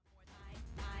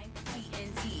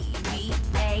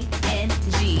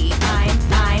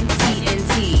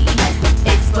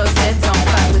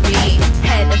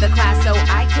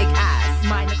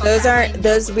those aren't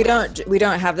those we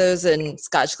don't have those in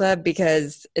Scotch Club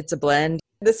because it's a blend.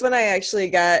 This one I actually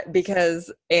got because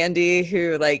Andy,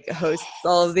 who like hosts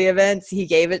all of the events, he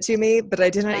gave it to me, but I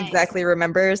didn't exactly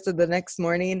remember. So the next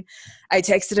morning I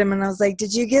texted him and I was like,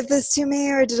 "Did you give this to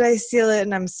me or did I steal it?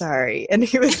 And I'm sorry." And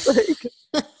he was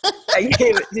like, "I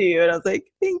gave it to you." And I was like,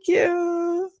 "Thank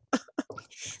you."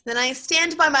 Then I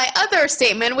stand by my other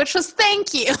statement, which was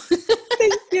thank you.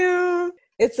 Thank you.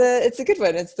 It's a good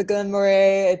one. It's the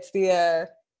Glenmorangie. It's the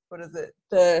what is it?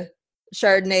 The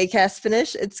Chardonnay cask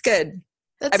finish. It's good.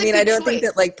 That's I mean, I don't think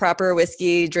that like proper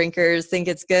whiskey drinkers think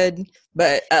it's good,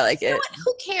 but I like it. You know what?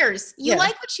 Who cares? You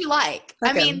like what you like.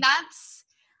 Okay. I mean,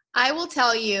 I will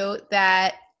tell you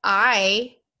that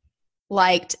I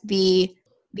liked the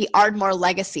Ardmore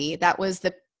Legacy. That was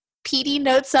the peaty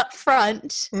notes up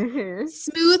front,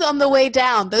 smooth on the way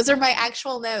down. Those are my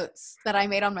actual notes that I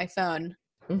made on my phone.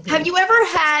 Mm-hmm. Have you ever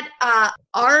had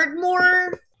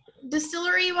Ardmore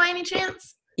Distillery by any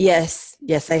chance? Yes,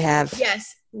 I have.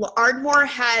 Yes. Well, Ardmore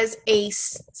has a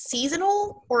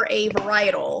seasonal or a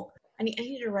varietal. I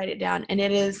need to write it down. And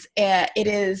it is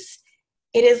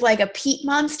like a peat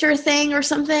monster thing or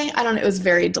something. I don't know. It was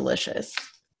very delicious.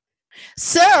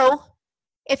 So,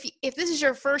 if this is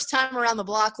your first time around the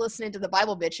block listening to the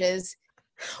Bible Bitches,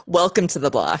 welcome to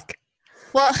the block.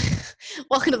 Well,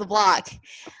 welcome to the block.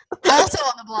 Also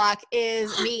on the block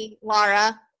is me,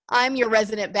 Laura. I'm your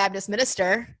resident Baptist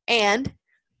minister, and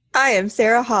I am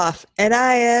Sarah Hoff, and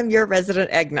I am your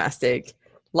resident agnostic.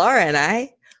 Laura and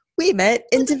we met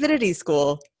in divinity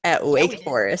school at Wake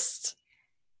Forest.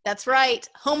 That's right.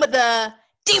 Home of the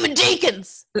Demon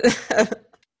Deacons.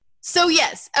 So,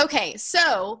 yes. Okay.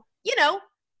 So,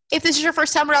 if this is your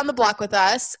first time around the block with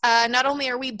us, not only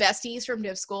are we besties from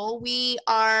div school,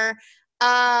 we're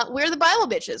the Bible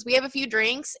Bitches. We have a few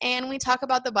drinks, and we talk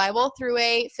about the Bible through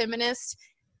a feminist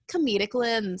comedic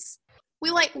lens.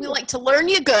 We like to learn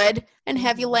you good and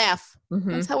have you laugh.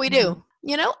 Mm-hmm. That's how we do.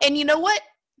 And you know what?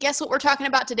 Guess what we're talking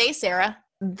about today, Sarah?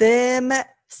 Them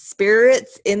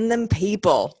spirits in them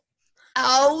people.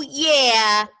 Oh,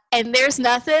 yeah. And there's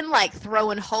nothing like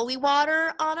throwing holy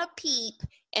water on a peep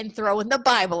and throwing the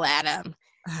Bible at them.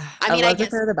 I love to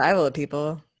throw the Bible at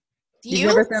people. You've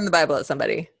never thrown the Bible at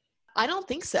somebody? I don't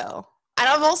think so. And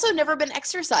I've also never been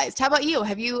exorcised. How about you?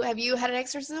 Have you had an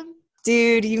exorcism?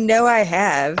 Dude, I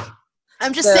have.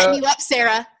 I'm just setting you up,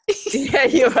 Sarah. Yeah,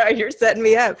 you are. You're setting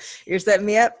me up. You're setting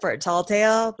me up for a tall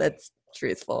tale that's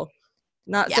truthful.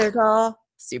 Not so tall,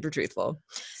 super truthful.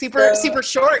 Super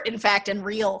short, in fact, and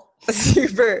real.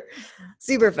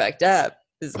 Super fucked up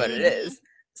is what it is.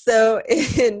 So,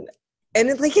 and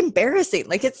it's like embarrassing.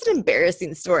 Like, it's an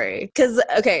embarrassing story. Because,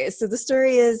 okay, so the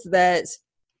story is that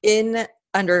in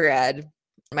undergrad,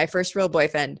 my first real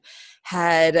boyfriend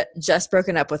had just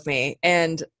broken up with me,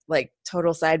 and like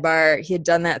total sidebar, he had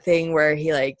done that thing where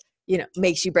he like,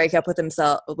 makes you break up with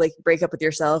himself, like break up with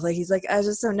yourself. Like he's like, I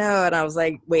just don't know. And I was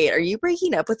like, wait, are you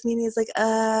breaking up with me? And he's like,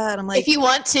 and I'm like, if you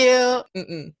want to.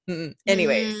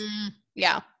 Anyways.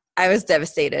 Yeah. I was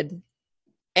devastated,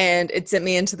 and it sent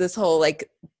me into this whole like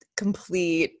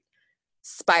complete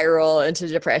spiral into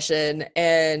depression,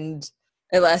 and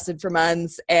it lasted for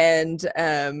months, and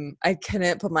I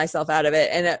couldn't pull myself out of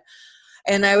it.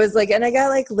 And I was like, and I got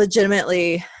like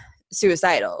legitimately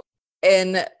suicidal.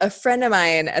 And a friend of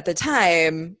mine at the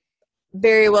time,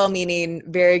 very well-meaning,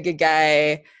 very good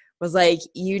guy, was like,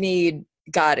 you need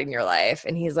God in your life.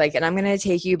 And he's like, and I'm going to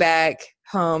take you back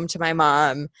home to my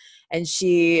mom, and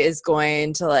she is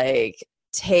going to like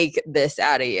take this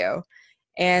out of you.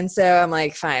 And so I'm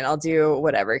like, fine, I'll do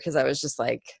whatever. Cause I was just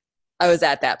like, I was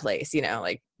at that place,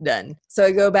 like done. So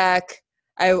I go back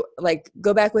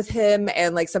with him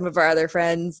and like some of our other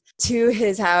friends to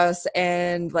his house,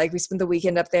 and like we spent the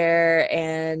weekend up there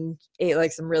and ate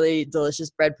like some really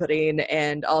delicious bread pudding.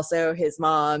 And also his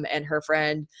mom and her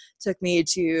friend took me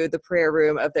to the prayer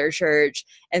room of their church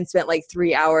and spent like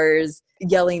 3 hours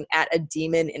yelling at a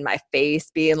demon in my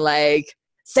face, being like,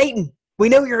 Satan, we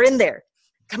know you're in there.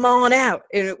 Come on out.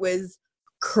 And it was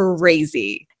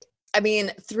crazy. I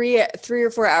mean, 3 or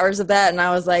 4 hours of that, and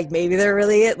I was like, maybe they're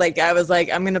really it. Like, I was like,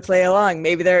 I'm going to play along.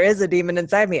 Maybe there is a demon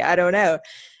inside me. I don't know.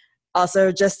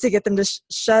 Also, just to get them to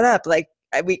shut up. Like,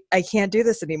 I can't do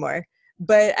this anymore.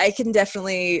 But I can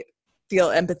definitely feel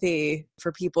empathy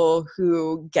for people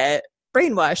who get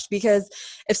brainwashed, because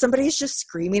if somebody's just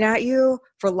screaming at you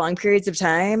for long periods of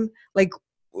time, like,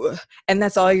 and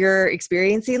that's all you're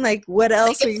experiencing, like, what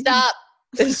else? Stop.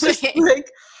 It's just like,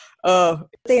 oh,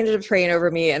 they ended up praying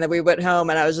over me, and then we went home,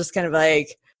 and I was just kind of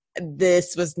like,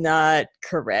 this was not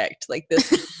correct. Like,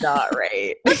 this is not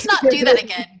right. Let's not do that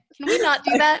again. Can we not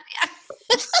do that?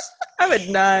 I would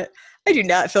not. I do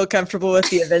not feel comfortable with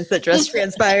the events that just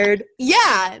transpired.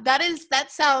 Yeah, that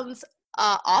sounds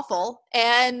awful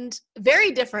and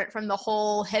very different from the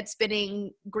whole head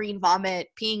spinning, green vomit,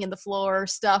 peeing in the floor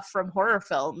stuff from horror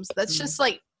films. That's just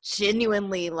like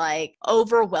genuinely like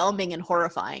overwhelming and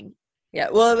horrifying. Yeah,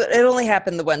 well, it only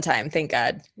happened the one time, thank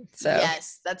God. So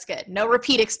yes, that's good. No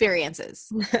repeat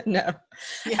experiences. No.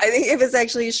 Yeah. I think it was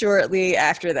actually shortly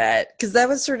after that, because that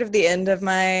was sort of the end of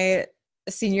my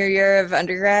senior year of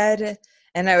undergrad,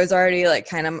 and I was already like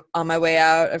kind of on my way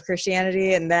out of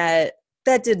Christianity, and that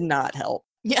did not help.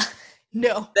 Yeah,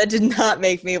 no. That did not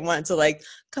make me want to like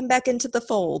come back into the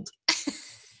fold.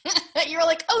 You're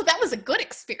like, oh, that was a good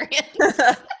experience.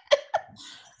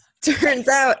 Turns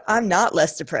out I'm not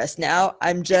less depressed now.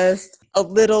 I'm just a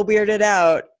little weirded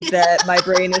out that my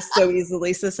brain is so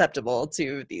easily susceptible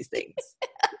to these things.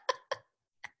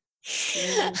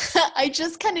 I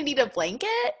just kind of need a blanket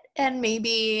and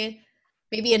maybe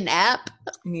a nap.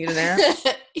 You need a nap?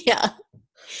 Yeah.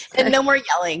 And no more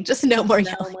yelling. Just no more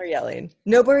yelling. No more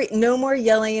yelling. No more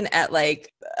yelling at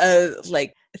like a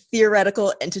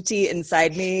theoretical entity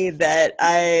inside me that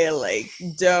I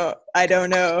don't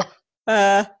know.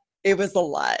 It was a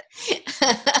lot.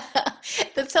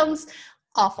 That sounds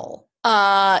awful.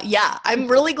 Yeah, I'm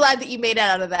really glad that you made it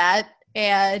out of that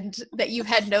and that you've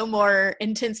had no more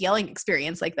intense yelling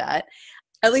experience like that.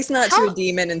 At least not to a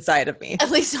demon inside of me.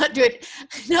 At least not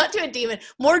to a demon.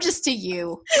 More just to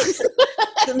you.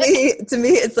 To me,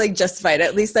 it's like justified.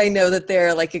 At least I know that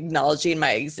they're like acknowledging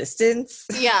my existence.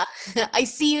 Yeah. I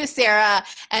see you, Sarah,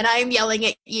 and I'm yelling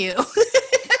at you.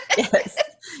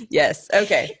 Yes.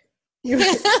 Okay. Yeah.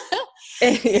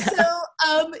 So,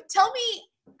 tell me,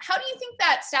 how do you think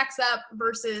that stacks up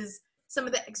versus some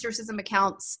of the exorcism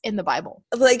accounts in the Bible?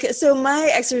 Like, so my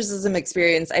exorcism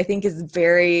experience, I think, is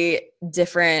very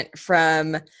different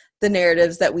from the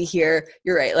narratives that we hear.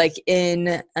 You're right. Like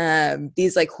in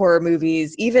these like horror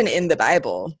movies, even in the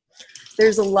Bible,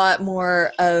 there's a lot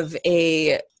more of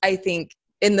I think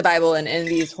in the Bible and in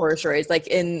these horror stories, like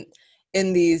in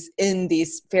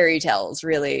these fairy tales,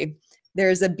 really,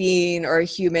 there's a being or a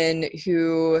human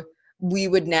who we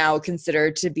would now consider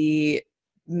to be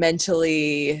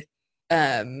mentally,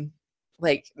 I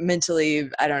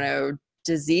don't know,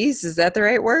 disease. Is that the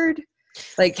right word?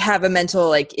 Like have a mental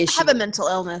like issue. Have a mental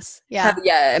illness. Yeah.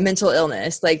 A mental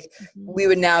illness. Like we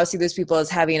would now see those people as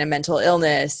having a mental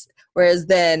illness. Whereas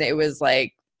then it was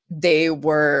like they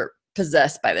were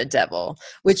possessed by the devil,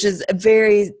 which is a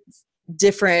very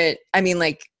different. I mean,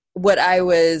 like what I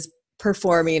was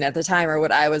performing at the time or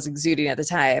what I was exuding at the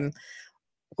time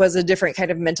was a different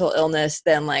kind of mental illness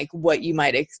than like what you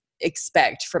might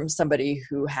expect from somebody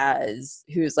who's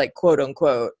like quote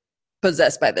unquote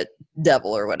possessed by the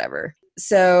devil or whatever.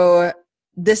 So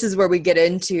this is where we get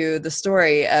into the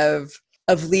story of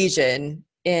Legion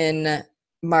in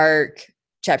Mark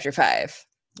chapter 5.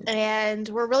 And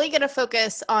we're really going to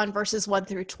focus on verses 1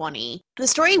 through 20. The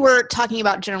story we're talking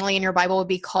about generally in your Bible would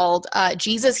be called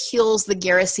Jesus Heals the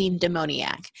Gerasene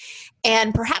Demoniac.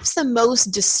 And perhaps the most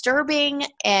disturbing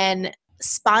and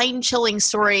spine-chilling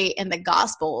story in the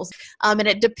Gospels. And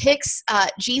it depicts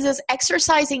Jesus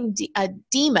exorcising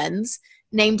demons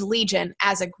named Legion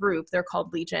as a group. They're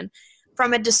called Legion.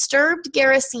 From a disturbed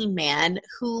Gerasene man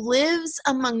who lives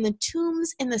among the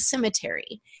tombs in the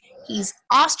cemetery. He's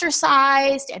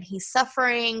ostracized and he's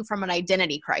suffering from an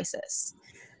identity crisis.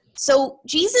 So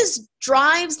Jesus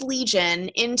drives Legion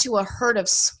into a herd of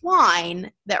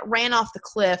swine that ran off the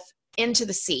cliff into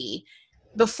the sea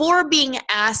before being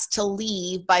asked to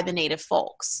leave by the native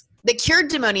folks. The cured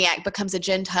demoniac becomes a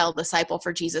Gentile disciple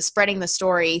for Jesus, spreading the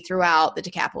story throughout the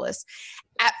Decapolis.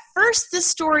 At first, this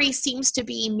story seems to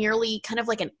be merely kind of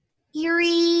like an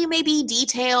eerie, maybe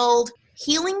detailed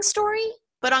healing story.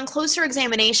 But on closer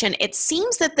examination, it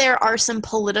seems that there are some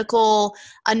political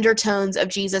undertones of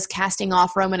Jesus casting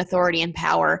off Roman authority and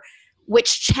power,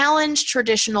 which challenge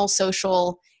traditional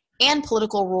social and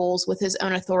political rules with his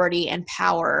own authority and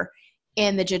power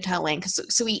in the Gentile land.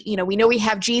 So we know we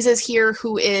have Jesus here,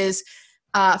 who is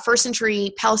first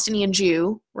century Palestinian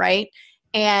Jew, right?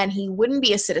 And he wouldn't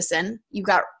be a citizen. You've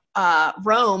got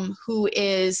Rome, who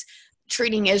is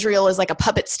treating Israel as like a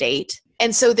puppet state.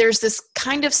 And so there's this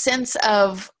kind of sense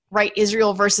of, right,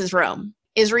 Israel versus Rome.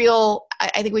 Israel,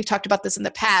 I think we've talked about this in the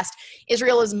past.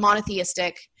 Israel is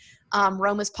monotheistic.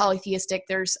 Rome is polytheistic.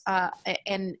 There's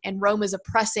and Rome is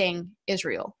oppressing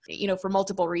Israel, for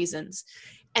multiple reasons.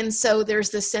 And so there's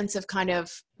this sense of kind of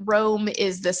Rome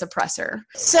is this oppressor.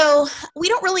 So we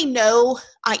don't really know.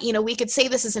 We could say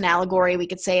this is an allegory. We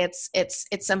could say it's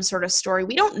some sort of story.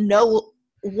 We don't know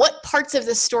what parts of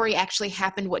the story actually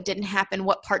happened, what didn't happen,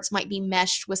 what parts might be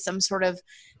meshed with some sort of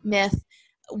myth.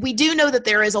 We do know that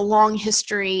there is a long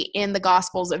history in the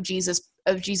Gospels of Jesus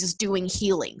doing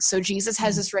healing. So Jesus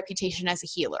has this reputation as a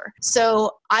healer.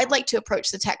 So I'd like to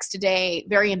approach the text today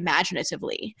very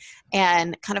imaginatively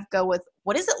and kind of go with,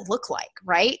 what does it look like,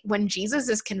 right? When Jesus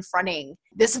is confronting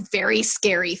this very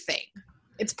scary thing.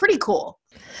 It's pretty cool.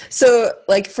 So,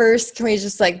 like, first, can we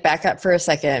just like back up for a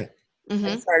second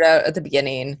and start out at the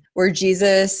beginning where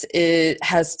Jesus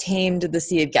has tamed the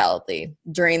Sea of Galilee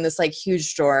during this like huge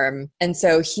storm. And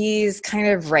so he's kind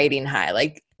of riding high.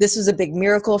 Like, this was a big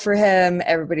miracle for him.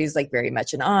 Everybody's like very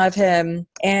much in awe of him.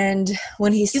 And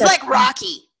when he's like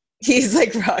Rocky. He's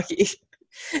like Rocky.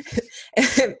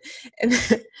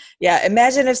 and yeah,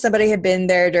 imagine if somebody had been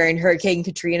there during Hurricane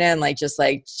Katrina and like just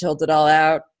like chilled it all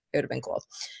out. It would have been cool.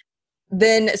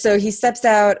 Then, so he steps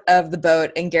out of the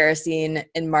boat in Gerasene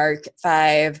in Mark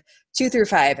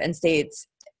 5:2-5 and states,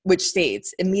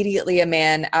 immediately a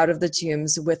man out of the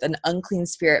tombs with an unclean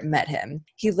spirit met him.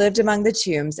 He lived among the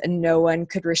tombs, and no one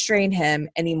could restrain him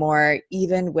anymore,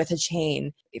 even with a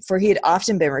chain, for he had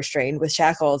often been restrained with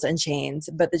shackles and chains,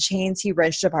 but the chains he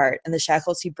wrenched apart, and the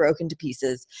shackles he broke into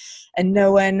pieces, and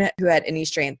no one who had any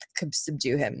strength could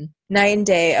subdue him. Night and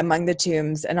day among the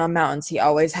tombs and on mountains he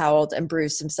always howled and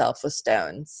bruised himself with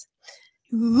stones.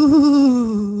 Ooh.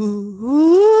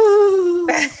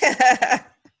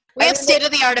 We have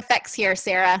state-of-the-art effects here,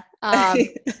 Sarah.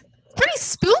 Pretty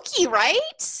spooky,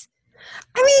 right?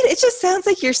 I mean, it just sounds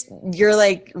like you're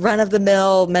like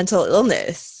run-of-the-mill mental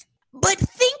illness. But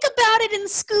think about it in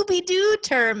Scooby-Doo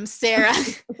terms, Sarah.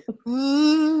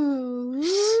 Ooh,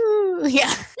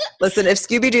 yeah. Listen, if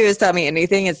Scooby-Doo has taught me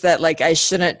anything, it's that like I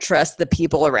shouldn't trust the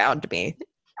people around me.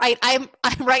 I'm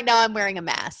right now I'm wearing a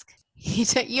mask. You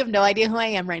have no idea who I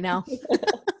am right now.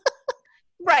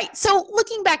 Right. So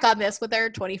looking back on this with our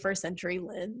 21st century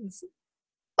lens,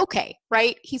 okay,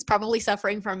 right? He's probably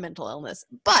suffering from mental illness.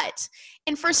 But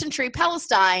in first century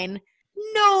Palestine,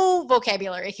 no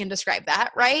vocabulary can describe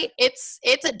that, right? It's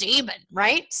a demon,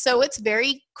 right? So it's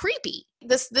very creepy.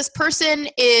 This person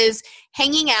is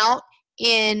hanging out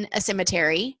in a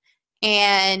cemetery,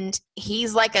 and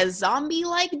he's like a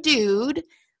zombie-like dude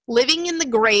living in the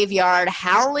graveyard,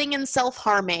 howling and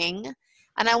self-harming.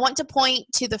 And I want to point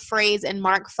to the phrase in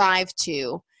Mark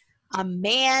 5:2, a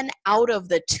man out of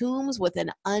the tombs with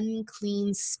an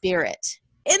unclean spirit.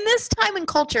 In this time and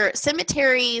culture,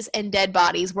 cemeteries and dead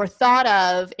bodies were thought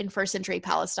of in first century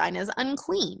Palestine as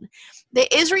unclean. The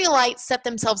Israelites set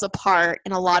themselves apart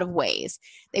in a lot of ways.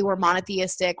 They were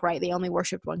monotheistic, right? They only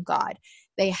worshiped one God.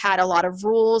 They had a lot of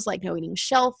rules, like no eating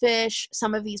shellfish.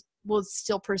 Some of these will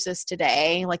still persist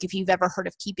today. Like if you've ever heard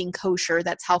of keeping kosher,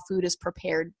 that's how food is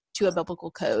prepared to a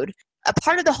biblical code. A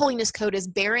part of the holiness code is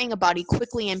burying a body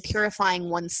quickly and purifying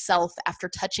oneself after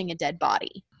touching a dead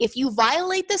body. If you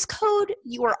violate this code,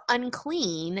 you are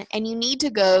unclean and you need to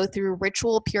go through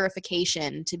ritual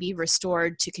purification to be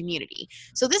restored to community.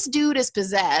 So this dude is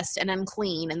possessed and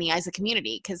unclean in the eyes of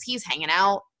community because he's hanging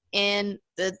out in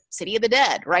the city of the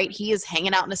dead, right? He is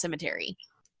hanging out in a cemetery.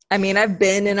 I mean, I've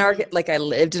been in I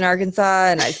lived in Arkansas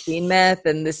and I've seen meth,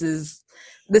 and this is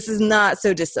not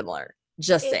so dissimilar.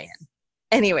 Just saying.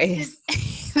 Anyways.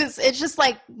 It's just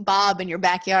like Bob in your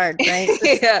backyard, right?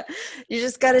 Yeah. You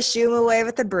just got to shoo him away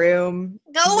with a broom.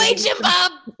 Go away, Jim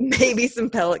Bob. Maybe some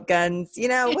pellet guns,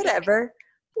 whatever.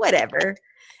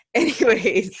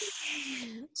 Anyways,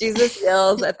 Jesus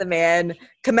yells at the man,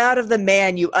 "Come out of the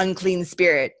man, you unclean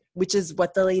spirit," which is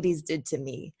what the ladies did to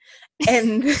me.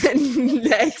 And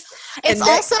next. It's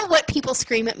also what people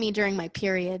scream at me during my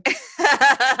period.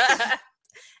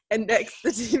 And next,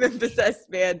 the demon-possessed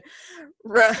man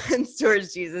runs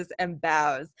towards Jesus and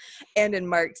bows. And in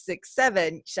Mark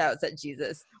 6:7, shouts at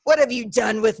Jesus, "What have you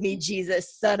done with me,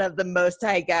 Jesus, Son of the Most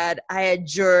High God? I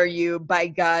adjure you, by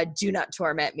God, do not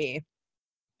torment me."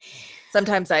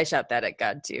 Sometimes I shout that at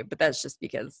God too, but that's just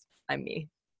because I'm me.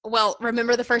 Well,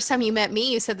 remember the first time you met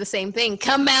me, you said the same thing.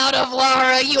 "Come out of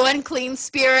Laura, you unclean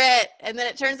spirit." And then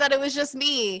it turns out it was just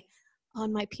me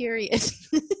on my period.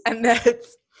 And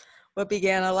that's what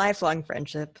began a lifelong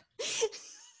friendship.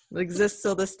 It exists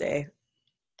till this day.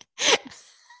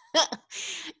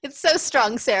 It's so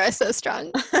strong, Sarah, so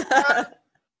strong.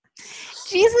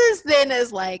 Jesus then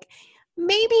is like,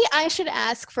 maybe I should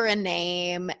ask for a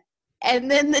name. And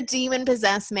then the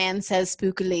demon-possessed man says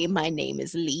spookily, "My name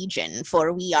is Legion,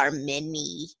 for we are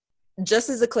many." Just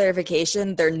as a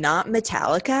clarification, they're not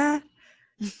Metallica.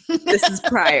 This is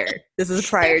prior to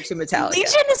Metallica.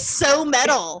 Legion is so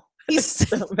metal. He's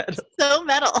so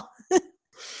metal.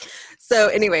 So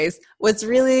anyways, what's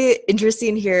really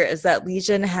interesting here is that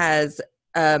Legion has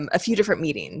a few different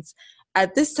meetings.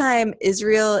 At this time,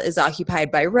 Israel is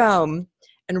occupied by Rome,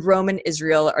 and Rome and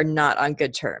Israel are not on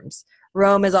good terms.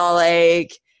 Rome is all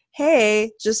like,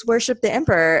 hey, just worship the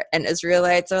emperor. And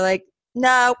Israelites are like,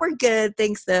 no, we're good.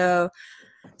 Thanks, though.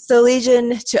 So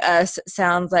legion to us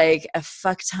sounds like a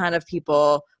fuck ton of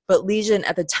people, but legion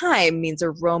at the time means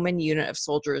a Roman unit of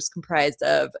soldiers comprised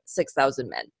of 6,000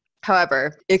 men.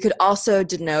 However, it could also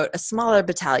denote a smaller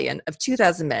battalion of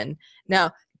 2,000 men.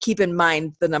 Now, keep in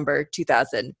mind the number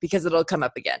 2,000 because it'll come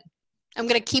up again. I'm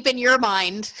going to keep in your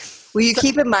mind. Will you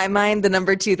keep in my mind the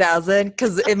number 2,000?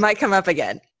 Because it might come up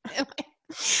again. I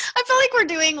feel like we're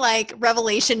doing like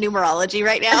Revelation numerology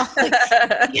right now. Like,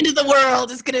 the end of the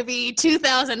world is going to be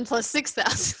 2,000 plus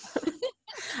 6,000.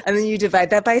 And then you divide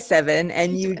that by 7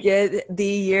 and you get the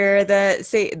year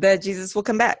that Jesus will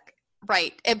come back.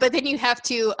 Right. But then you have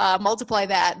to multiply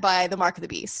that by the mark of the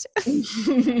beast,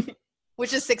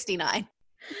 which is 69.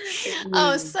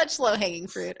 Oh, such low-hanging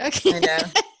fruit. Okay. I know.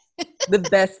 The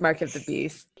best mark of the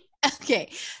beast. Okay.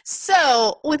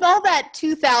 So with all that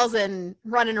 2,000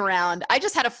 running around, I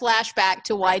just had a flashback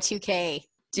to Y2K.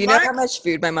 Do you know how much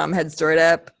food my mom had stored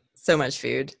up? So much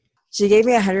food. She gave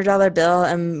me $100 bill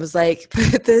and was like,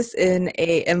 put this in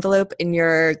an envelope in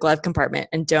your glove compartment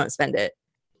and don't spend it.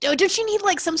 Oh, did she need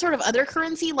like some sort of other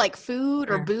currency like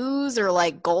food or booze or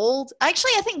like gold?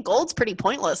 Actually, I think gold's pretty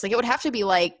pointless. Like it would have to be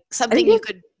like something you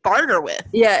could barter with.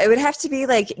 Yeah, it would have to be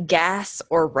like gas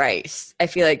or rice, I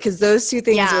feel like, because those two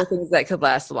things are things that could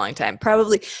last a long time.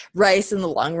 Probably rice in the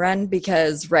long run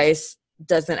because rice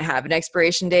doesn't have an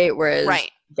expiration date, whereas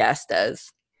gas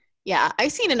does. Yeah,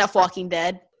 I've seen enough Walking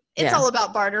Dead. It's all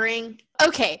about bartering.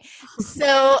 Okay,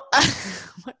 so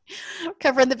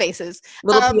covering the bases.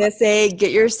 Little PSA,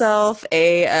 get yourself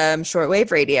a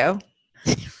shortwave radio,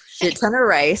 shit ton of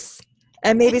rice,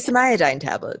 and maybe some iodine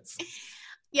tablets.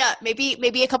 Yeah,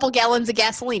 maybe a couple gallons of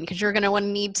gasoline because you're going to want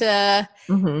to need to,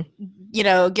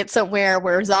 get somewhere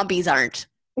where zombies aren't,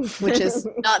 which is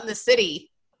not in the city.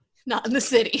 Not in the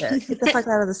city. Yeah, get the fuck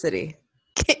out of the city.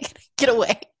 Get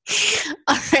away.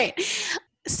 All right.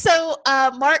 So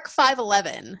Mark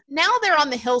 5:11. Now they're on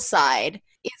the hillside.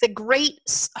 Is a great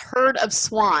herd of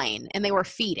swine, and they were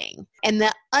feeding. And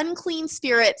the unclean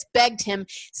spirits begged him,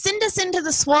 send us into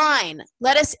the swine.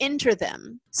 Let us enter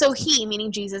them. So he,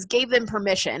 meaning Jesus, gave them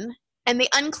permission. And the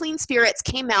unclean spirits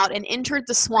came out and entered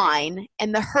the swine.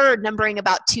 And the herd, numbering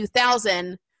about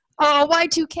 2,000,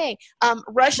 Y2K,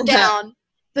 rushed down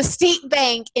the steep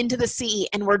bank into the sea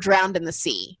and were drowned in the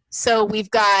sea. So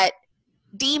we've got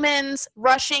demons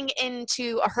rushing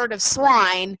into a herd of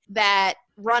swine that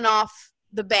run off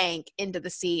the bank into the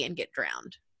sea and get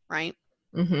drowned, right?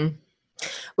 Mm-hmm.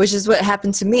 Which is what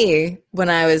happened to me when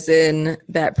I was in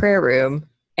that prayer room,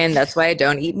 and that's why I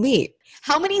don't eat meat.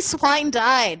 How many swine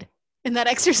died in that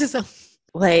exorcism?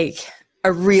 Like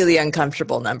a really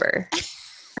uncomfortable number.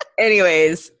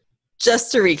 Anyways,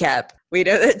 just to recap, we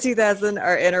know that 2,000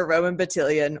 are in a Roman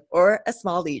battalion or a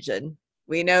small legion.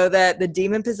 We know that the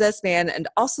demon-possessed man and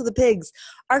also the pigs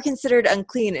are considered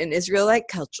unclean in Israelite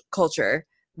culture,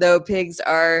 though pigs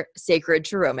are sacred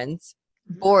to Romans.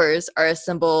 Boars are a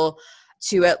symbol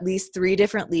to at least 3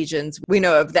 different legions we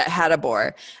know of that had a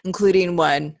boar, including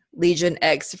one, Legion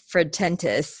X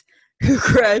Fretentis, who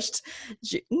crushed,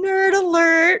 nerd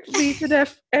alert, Legion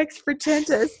X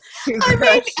Fretentis.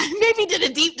 I maybe did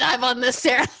a deep dive on this,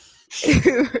 Sarah.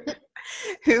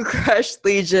 who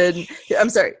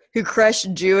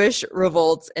crushed Jewish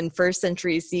revolts in 1st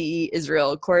century CE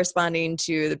Israel, corresponding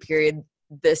to the period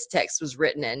this text was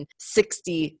written in,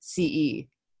 60 CE.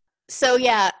 So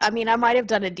yeah, I mean, I might have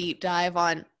done a deep dive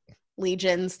on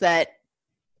legions that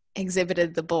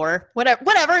exhibited the boar.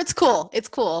 Whatever, it's cool. It's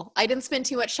cool. I didn't spend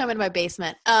too much time in my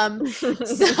basement.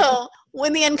 So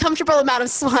when the uncomfortable amount of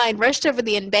swine rushed over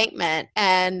the embankment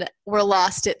and were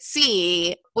lost at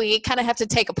sea, we kind of have to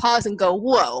take a pause and go,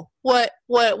 whoa,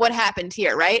 what happened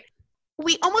here, right?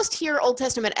 We almost hear Old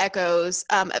Testament echoes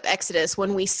of Exodus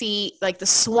when we see like the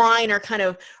swine are kind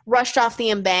of rushed off the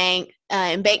embankment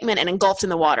and engulfed in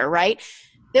the water, right?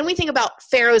 Then we think about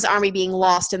Pharaoh's army being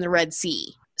lost in the Red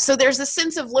Sea. So there's a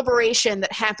sense of liberation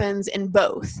that happens in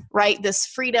both, right? This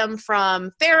freedom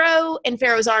from Pharaoh and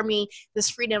Pharaoh's army,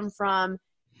 this freedom from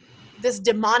this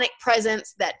demonic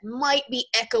presence that might be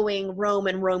echoing Rome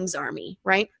and Rome's army,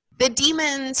 right? The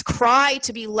demons cry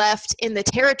to be left in the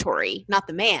territory, not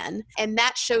the man, and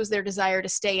that shows their desire to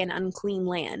stay in unclean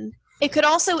land. It could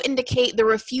also indicate the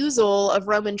refusal of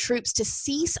Roman troops to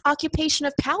cease occupation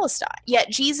of Palestine. Yet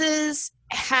Jesus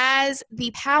has the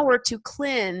power to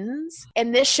cleanse,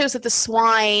 and this shows that the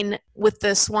swine, with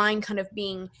the swine kind of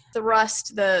being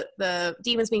thrust, the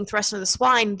demons being thrust into the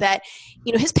swine, that,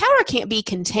 you know, his power can't be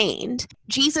contained.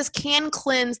 Jesus can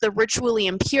cleanse the ritually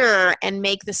impure and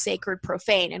make the sacred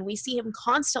profane, and we see him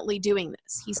constantly doing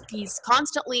this. He's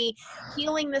constantly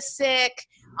healing the sick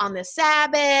on the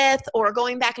Sabbath, or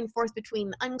going back and forth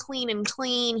between unclean and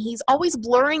clean. He's always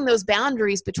blurring those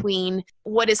boundaries between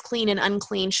what is clean and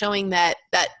unclean, showing that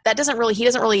doesn't really, he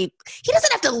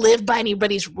doesn't have to live by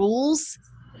anybody's rules.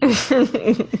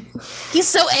 He's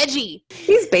so edgy.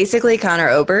 He's basically Connor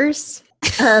Oberst.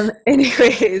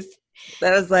 Anyways,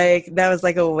 that was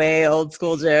like a way old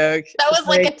school joke. That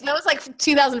was like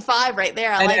 2005 right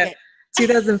there. I like it.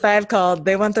 2005 called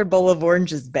 "They Want Their Bowl of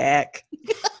Oranges Back."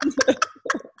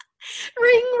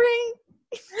 Ring, ring.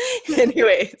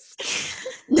 Anyways,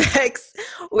 next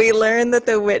we learned that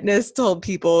the witness told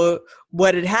people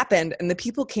what had happened, and the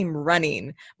people came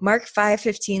running. Mark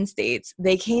 5:15 states,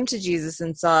 they came to Jesus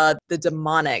and saw the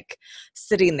demonic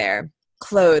sitting there,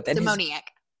 clothed. And the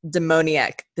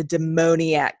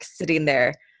demoniac sitting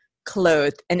there,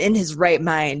 clothed, and in his right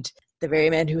mind, the very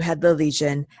man who had the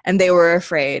legion, and they were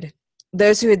afraid.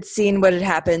 Those who had seen what had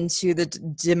happened to the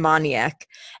demoniac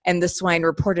and the swine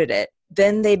reported it.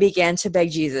 Then they began to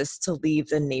beg Jesus to leave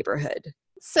the neighborhood.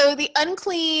 So the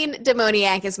unclean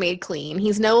demoniac is made clean.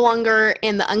 He's no longer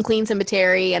in the unclean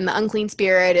cemetery, and the unclean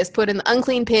spirit is put in the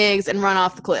unclean pigs and run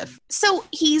off the cliff. So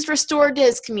he's restored to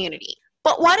his community.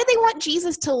 But why do they want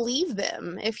Jesus to leave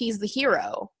them if he's the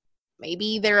hero?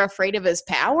 Maybe they're afraid of his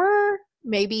power?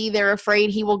 Maybe they're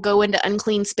afraid he will go into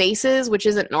unclean spaces, which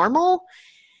isn't normal?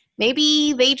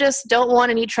 Maybe they just don't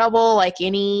want any trouble, like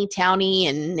any townie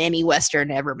and any Western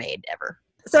ever made, ever.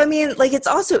 So, I mean, like, it's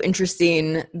also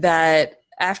interesting that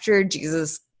after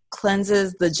Jesus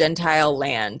cleanses the Gentile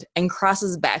land and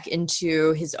crosses back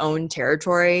into his own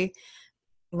territory,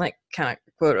 like, kind of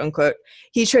quote unquote,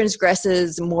 he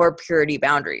transgresses more purity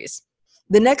boundaries.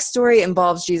 The next story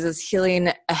involves Jesus healing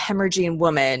a hemorrhaging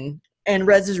woman and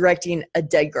resurrecting a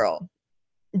dead girl.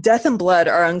 Death and blood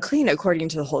are unclean according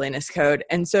to the holiness code.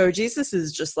 And so Jesus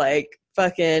is just like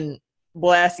fucking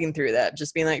blasting through that,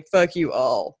 just being like, fuck you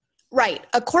all. Right.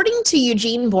 According to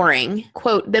Eugene Boring,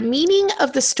 quote, the meaning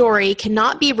of the story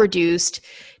cannot be reduced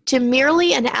to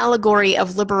merely an allegory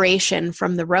of liberation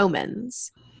from the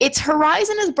Romans. Its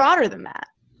horizon is broader than that.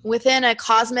 Within a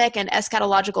cosmic and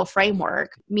eschatological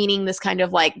framework, meaning this kind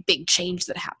of like big change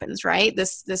that happens, right?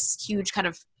 This huge kind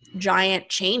of giant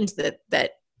change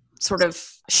that sort of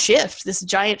shift, this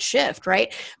giant shift,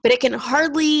 right? But it can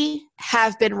hardly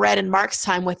have been read in Mark's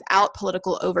time without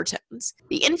political overtones.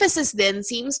 The emphasis then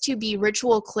seems to be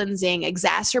ritual cleansing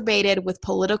exacerbated with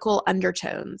political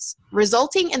undertones,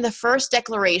 resulting in the first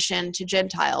declaration to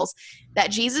Gentiles that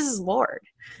Jesus is Lord.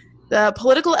 The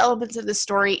political elements of the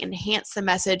story enhance the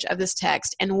message of this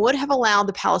text and would have allowed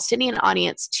the Palestinian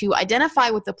audience to identify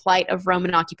with the plight of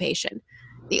Roman occupation.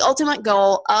 The ultimate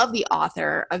goal of the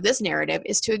author of this narrative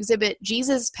is to exhibit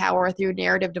Jesus' power through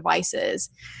narrative devices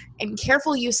and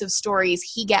careful use of stories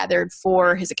he gathered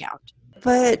for his account.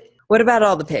 But what about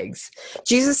all the pigs?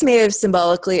 Jesus may have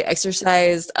symbolically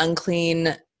exorcised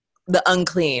the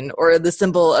unclean, or the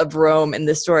symbol of Rome in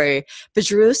this story, but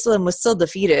Jerusalem was still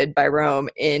defeated by Rome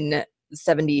in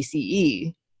 70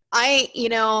 CE.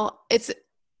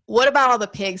 What about all the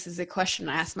pigs is a question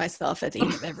I ask myself at the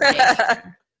end of every day.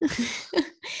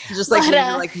 Just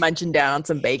like munching down on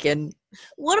some bacon.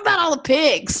 What about all the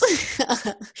pigs?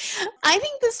 I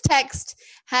think this text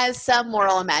has some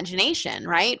moral imagination,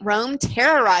 right? Rome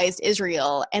terrorized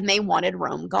Israel and they wanted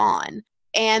Rome gone.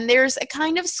 And there's a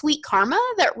kind of sweet karma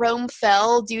that Rome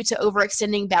fell due to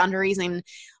overextending boundaries and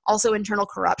also internal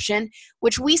corruption,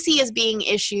 which we see as being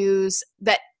the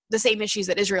same issues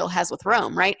that Israel has with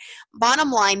Rome, right?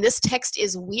 Bottom line, this text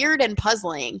is weird and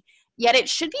puzzling, yet it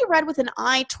should be read with an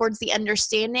eye towards the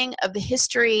understanding of the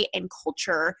history and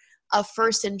culture of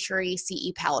first century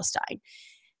CE Palestine.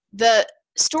 The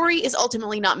story is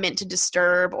ultimately not meant to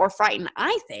disturb or frighten,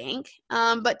 I think,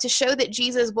 but to show that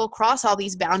Jesus will cross all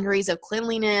these boundaries of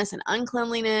cleanliness and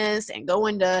uncleanliness and go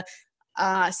into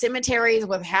cemeteries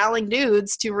with howling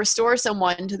dudes to restore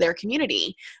someone to their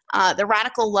community. The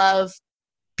radical love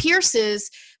pierces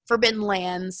forbidden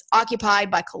lands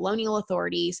occupied by colonial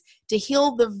authorities to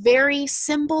heal the very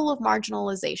symbol of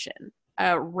marginalization,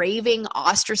 a raving,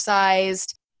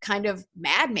 ostracized kind of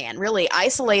madman, really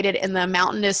isolated in the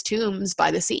mountainous tombs by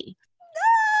the sea.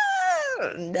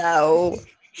 No.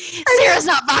 Sarah's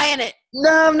not buying it.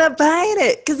 No, I'm not buying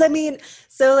it. Because I mean,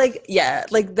 so like, yeah,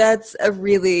 like that's a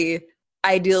really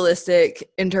idealistic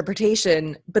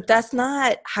interpretation, but that's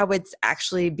not how it's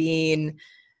actually being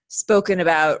spoken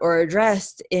about or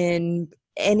addressed in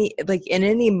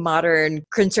any modern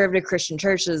conservative Christian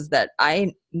churches that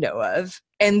I know of.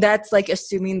 And that's like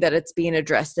assuming that it's being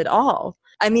addressed at all.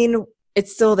 I mean,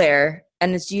 it's still there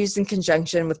and it's used in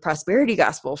conjunction with prosperity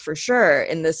gospel for sure,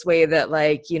 in this way that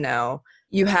like, you know,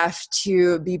 you have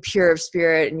to be pure of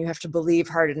spirit and you have to believe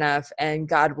hard enough and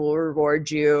God will reward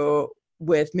you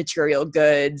with material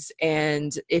goods.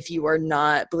 And if you are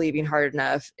not believing hard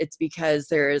enough, it's because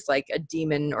there is like a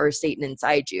demon or Satan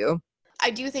inside you. I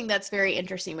do think that's very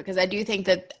interesting, because I do think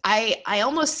that I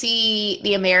almost see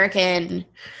the American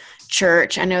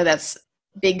church, I know that's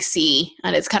big C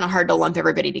and it's kind of hard to lump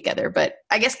everybody together, but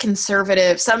I guess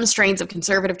some strains of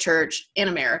conservative church in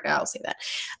America, I'll say that.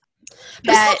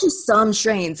 But it's not just some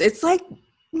strains, it's like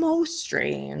most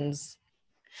strains.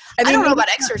 I don't know about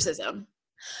exorcism.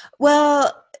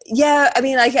 Well, yeah, I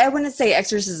mean, like I wouldn't say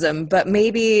exorcism, but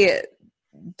maybe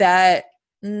that,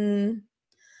 I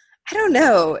don't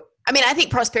know. I mean, I think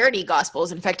prosperity gospel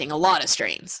is infecting a lot of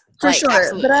strains. For like, sure.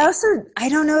 Absolutely. But I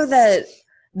don't know that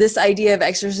this idea of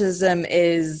exorcism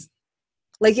is,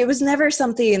 like, it was never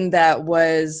something that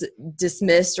was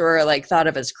dismissed or like thought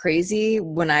of as crazy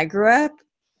when I grew up.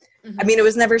 Mm-hmm. I mean, it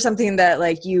was never something that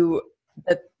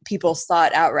that people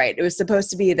sought outright. It was supposed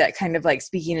to be that kind of like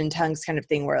speaking in tongues kind of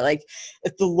thing where like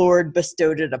if the Lord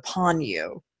bestowed it upon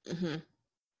you, mm-hmm.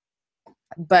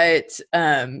 but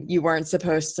you weren't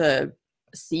supposed to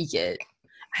seek it.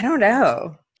 I don't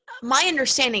know. My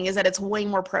understanding is that it's way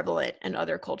more prevalent in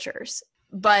other cultures,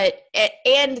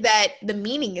 and that the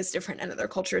meaning is different in other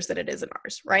cultures than it is in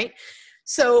ours, right?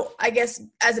 So I guess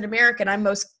as an American, I'm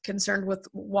most concerned with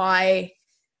why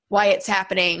it's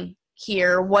happening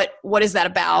here. What is that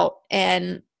about?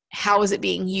 And how is it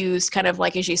being used, kind of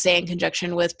like, as you say, in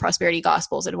conjunction with prosperity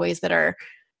gospels in ways that are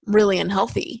really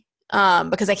unhealthy?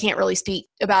 Because I can't really speak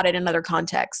about it in other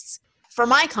contexts. For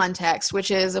my context,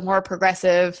 which is a more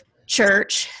progressive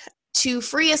church, to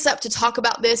free us up to talk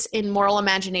about this in moral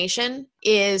imagination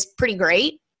is pretty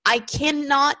great. I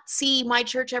cannot see my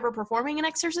church ever performing an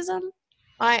exorcism.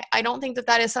 I don't think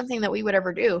that is something that we would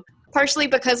ever do, partially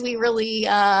because we really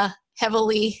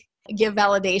heavily give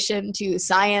validation to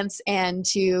science and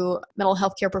to mental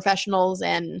health care professionals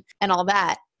and all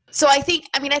that. So I think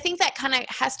that kind of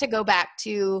has to go back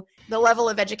to the level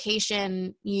of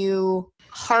education you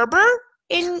harbor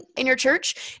in your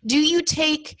church. Do you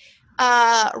take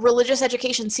religious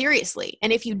education seriously?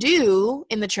 And if you do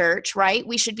in the church, right,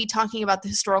 we should be talking about the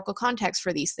historical context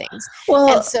for these things.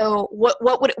 Well, and so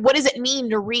what does it mean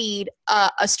to read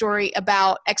a story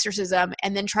about exorcism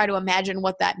and then try to imagine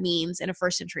what that means in a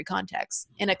first century context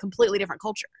in a completely different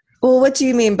culture? Well, what do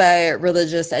you mean by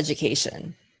religious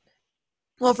education?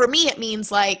 Well, for me, it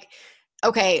means like,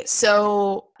 okay,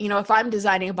 so, if I'm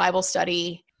designing a Bible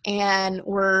study and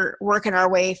we're working our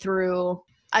way through,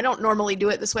 I don't normally do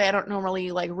it this way. I don't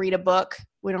normally like read a book.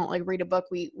 We don't like read a book.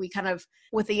 We kind of,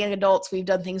 with the young adults, we've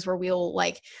done things where we'll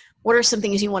like, what are some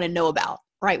things you want to know about,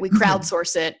 right? We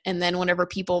crowdsource it. And then whenever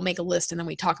people make a list and then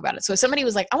we talk about it. So if somebody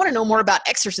was like, I want to know more about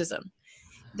exorcism,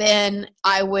 then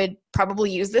I would probably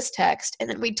use this text and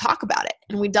then we'd talk about it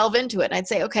and we'd delve into it. And I'd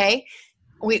say, okay,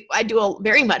 I do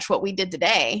very much what we did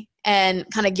today and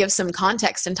kind of give some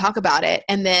context and talk about it.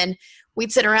 And then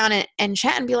we'd sit around and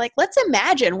chat and be like, let's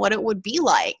imagine what it would be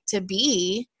like to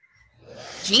be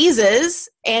Jesus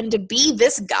and to be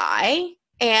this guy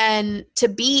and to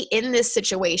be in this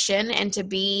situation and to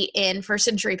be in first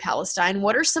century Palestine.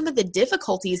 What are some of the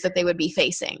difficulties that they would be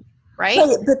facing,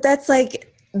 right? But that's like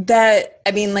that.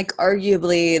 I mean, like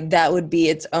arguably that would be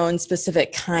its own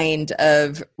specific kind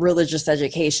of religious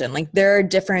education. Like there are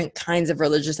different kinds of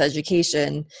religious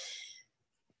education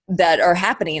that are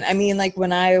happening. I mean, like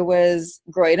when I was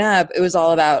growing up, it was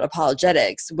all about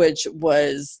apologetics, which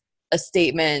was a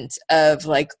statement of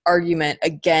like argument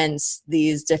against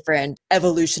these different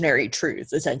evolutionary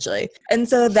truths, essentially. And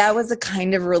so that was a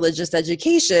kind of religious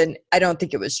education. I don't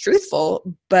think it was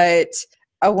truthful, but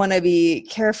I want to be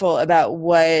careful about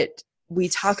what we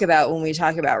talk about when we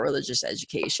talk about religious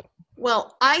education.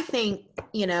 Well, I think,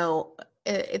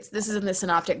 this is in the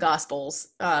Synoptic Gospels,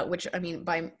 which I mean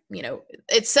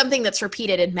it's something that's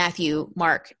repeated in Matthew,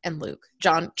 Mark, and Luke.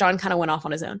 John kind of went off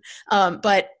on his own.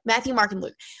 But Matthew, Mark, and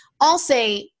Luke all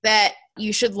say that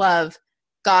you should love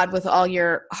God with all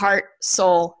your heart,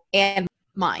 soul, and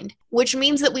mind, which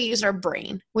means that we use our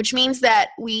brain, which means that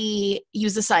we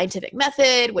use the scientific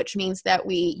method, which means that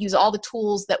we use all the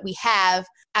tools that we have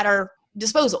at our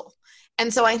disposal.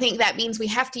 And so I think that means we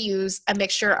have to use a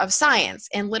mixture of science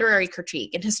and literary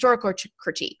critique and historical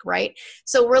critique, right?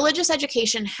 So religious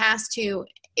education has to,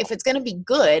 if it's going to be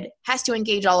good, has to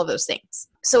engage all of those things.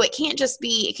 So it can't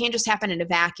just happen in a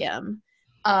vacuum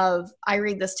of I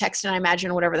read this text and I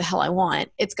imagine whatever the hell I want.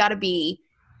 It's got to be,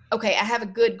 okay, I have a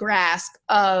good grasp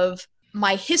of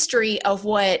my history of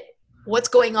what's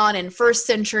going on in first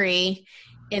century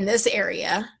in this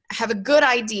area. I have a good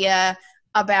idea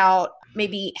about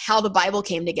maybe how the Bible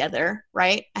came together,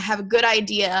 right? I have a good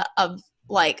idea of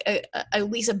like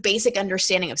at least a basic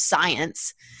understanding of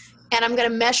science. And I'm going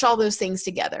to mesh all those things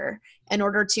together in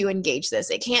order to engage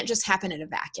this. It can't just happen in a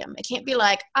vacuum. It can't be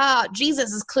like,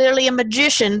 Jesus is clearly a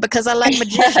magician because I like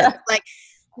magicians. Like,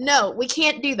 no, we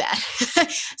can't do that.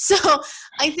 So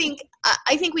I think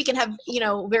we can have,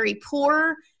 very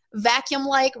poor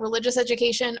vacuum-like religious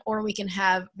education, or we can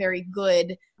have very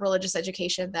good religious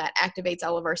education that activates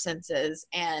all of our senses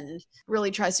and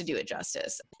really tries to do it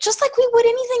justice. Just like we would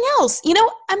anything else.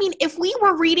 If we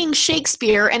were reading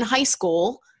Shakespeare in high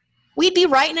school, we'd be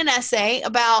writing an essay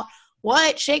about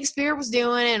what Shakespeare was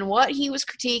doing and what he was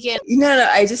critiquing. No,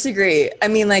 I disagree.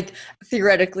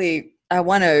 Theoretically, I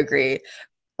want to agree.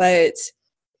 But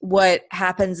what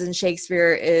happens in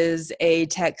Shakespeare is a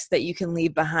text that you can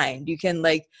leave behind. You can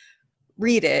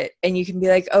read it and you can be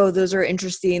like, oh, those are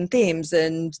interesting themes.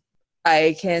 And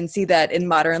I can see that in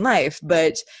modern life,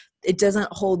 but it doesn't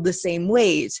hold the same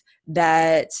weight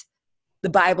that the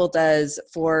Bible does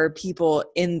for people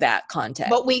in that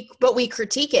context. But we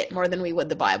critique it more than we would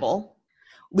the Bible.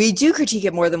 We do critique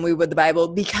it more than we would the Bible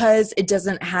because it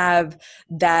doesn't have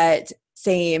that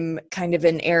same kind of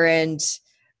inerrant,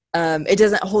 it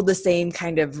doesn't hold the same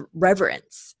kind of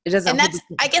reverence. It doesn't. And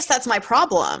I guess that's my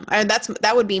problem. And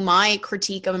that would be my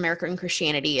critique of American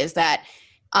Christianity is that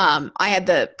I had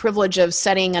the privilege of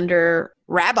studying under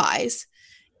rabbis.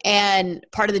 And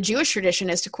part of the Jewish tradition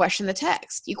is to question the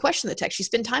text. You question the text, you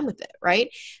spend time with it, right?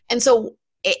 And so,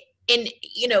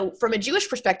 from a Jewish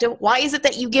perspective, why is it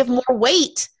that you give more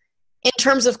weight in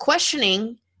terms of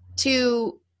questioning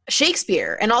to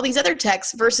Shakespeare and all these other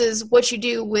texts versus what you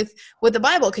do with the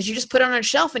Bible? Because you just put it on a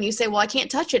shelf and you say, well, I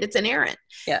can't touch it. It's inerrant.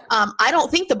 Yeah. I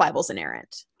don't think the Bible's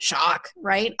inerrant. Shock,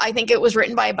 right? I think it was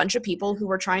written by a bunch of people who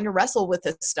were trying to wrestle with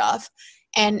this stuff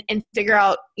and figure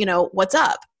out, what's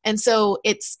up. And so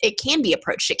it can be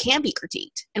approached. It can be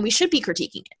critiqued, and we should be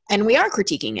critiquing it, and we are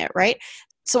critiquing it, right?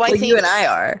 So I think you and I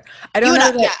are. I don't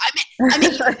know. I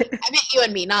meant you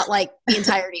and me, not like the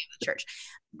entirety of the church.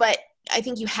 But I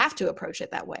think you have to approach it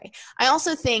that way. I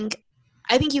also think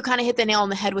you kind of hit the nail on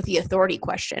the head with the authority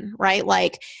question, right?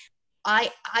 Like I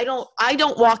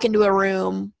don't walk into a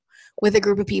room with a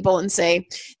group of people and say,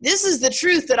 this is the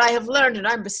truth that I have learned and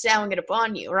I'm bestowing it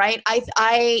upon you, right?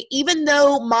 I even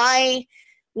though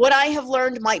what I have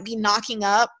learned might be knocking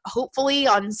up, hopefully,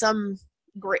 on some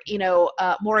great,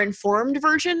 more informed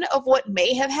version of what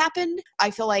may have happened,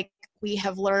 I feel like we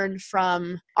have learned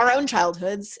from our own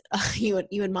childhoods, you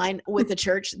and mine, with the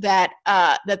church, that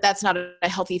that's not a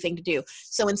healthy thing to do.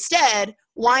 So instead,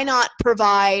 why not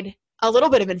provide a little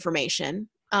bit of information,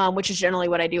 which is generally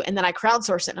what I do, and then I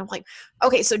crowdsource it. And I'm like,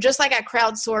 okay, so just like I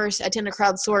tend to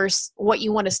crowdsource what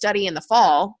you want to study in the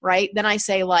fall, right? Then I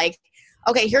say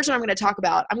okay, here's what I'm going to talk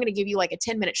about. I'm going to give you a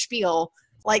 10-minute spiel.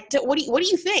 What do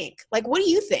you think? What do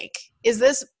you think? Is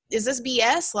this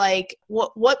BS?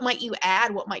 What might you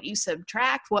add? What might you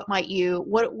subtract? What do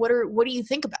you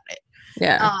think about it?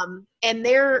 Yeah. And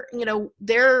they're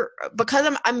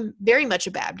because I'm very much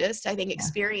a Baptist, I think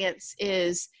experience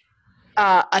is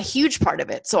a huge part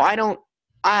of it. So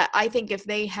I think if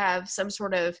they have some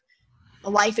sort of a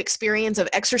life experience of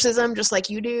exorcism, just like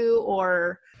you do,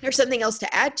 or there's something else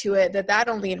to add to it, that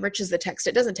only enriches the text.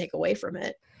 It doesn't take away from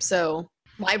it. So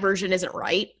my version isn't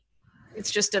right. It's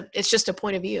just a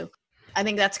point of view. I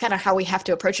think that's kind of how we have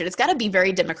to approach it. It's got to be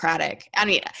very democratic. I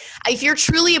mean, if you're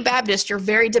truly a Baptist, you're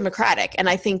very democratic. And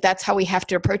I think that's how we have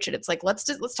to approach it. It's like, let's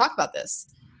talk about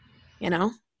this,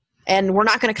 and we're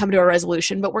not going to come to a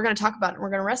resolution, but we're going to talk about it. And we're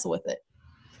going to wrestle with it.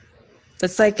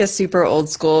 That's like a super old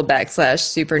school /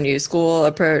 super new school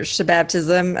approach to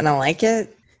baptism, and I like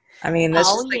it. I mean, that's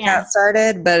how it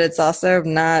started, but it's also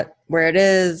not where it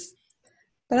is.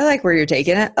 But I like where you're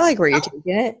taking it. I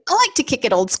like to kick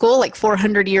it old school,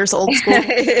 400 years old school.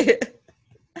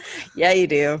 Yeah, you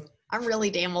do. I'm really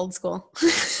damn old school.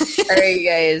 All right, you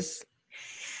guys.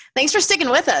 Thanks for sticking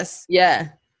with us. Yeah.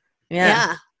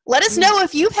 Let us know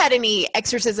if you've had any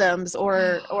exorcisms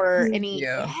or any.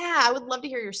 Yeah, I would love to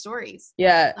hear your stories.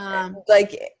 Yeah,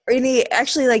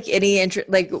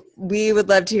 we would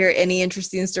love to hear any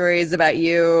interesting stories about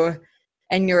you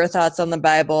and your thoughts on the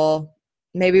Bible.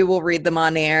 Maybe we'll read them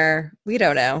on air. We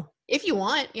don't know. If you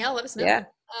want, yeah, let us know. Yeah.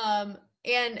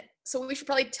 And so we should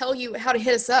probably tell you how to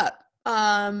hit us up.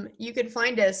 You can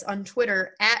find us on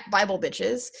Twitter at Bible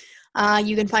Bitches.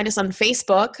 You can find us on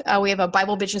Facebook. We have a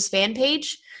Bible Bitches fan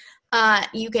page.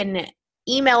 You can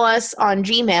email us on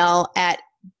Gmail at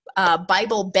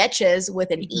Bible Betches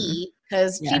with an E,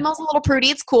 because Gmail's a little prudy.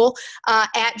 It's cool.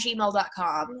 At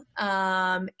gmail.com.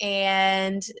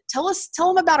 And tell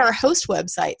them about our host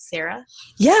website, Sarah.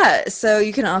 Yeah. So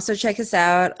you can also check us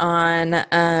out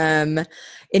on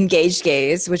Engaged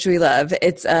Gaze, which we love.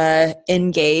 It's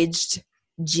Engaged,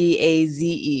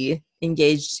 Gaze,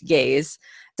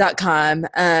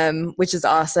 engagedgaze.com, which is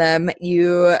awesome.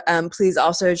 You please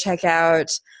also check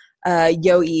out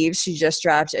Yo Eve. She just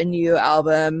dropped a new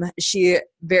album. She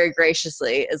very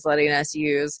graciously is letting us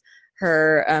use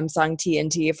her song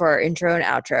TNT for our intro and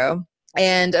outro.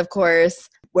 And of course,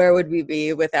 where would we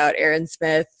be without Aaron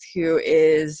Smith, who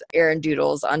is Aaron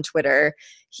Doodles on Twitter?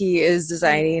 He is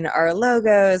designing our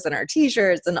logos and our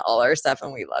t-shirts and all our stuff,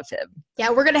 and we love him. Yeah,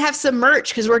 we're going to have some merch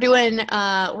because we're going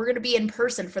to be in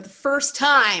person for the first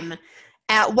time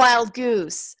at Wild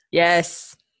Goose.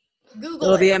 Yes. Google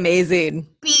It'll be amazing.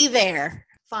 Be there.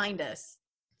 Find us.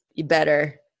 You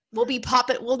better. We'll be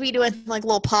doing like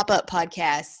little pop-up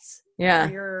podcasts. Yeah.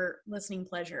 For your listening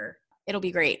pleasure. It'll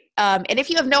be great. And if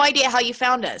you have no idea how you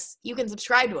found us, you can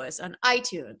subscribe to us on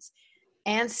iTunes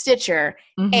and Stitcher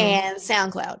and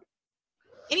SoundCloud.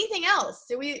 Anything else?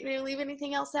 Did we leave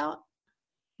anything else out?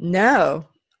 No.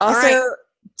 Also,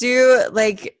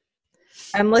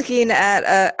 I'm looking at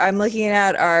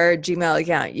our Gmail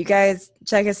account. You guys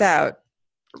check us out.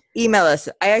 Email us.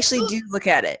 I actually do look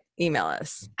at it. Email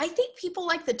us. I think people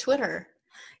like the Twitter.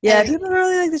 Yeah, people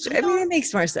really like the Twitter. I mean, it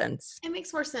makes more sense. It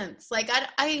makes more sense. Like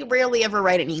I rarely ever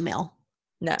write an email.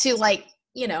 No. To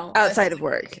outside of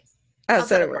work.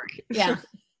 Outside of work. Yeah.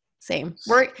 Same.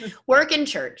 Work in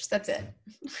church. That's it.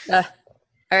 All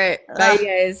right. Bye, you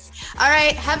guys. All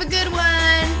right. Have a good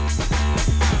one.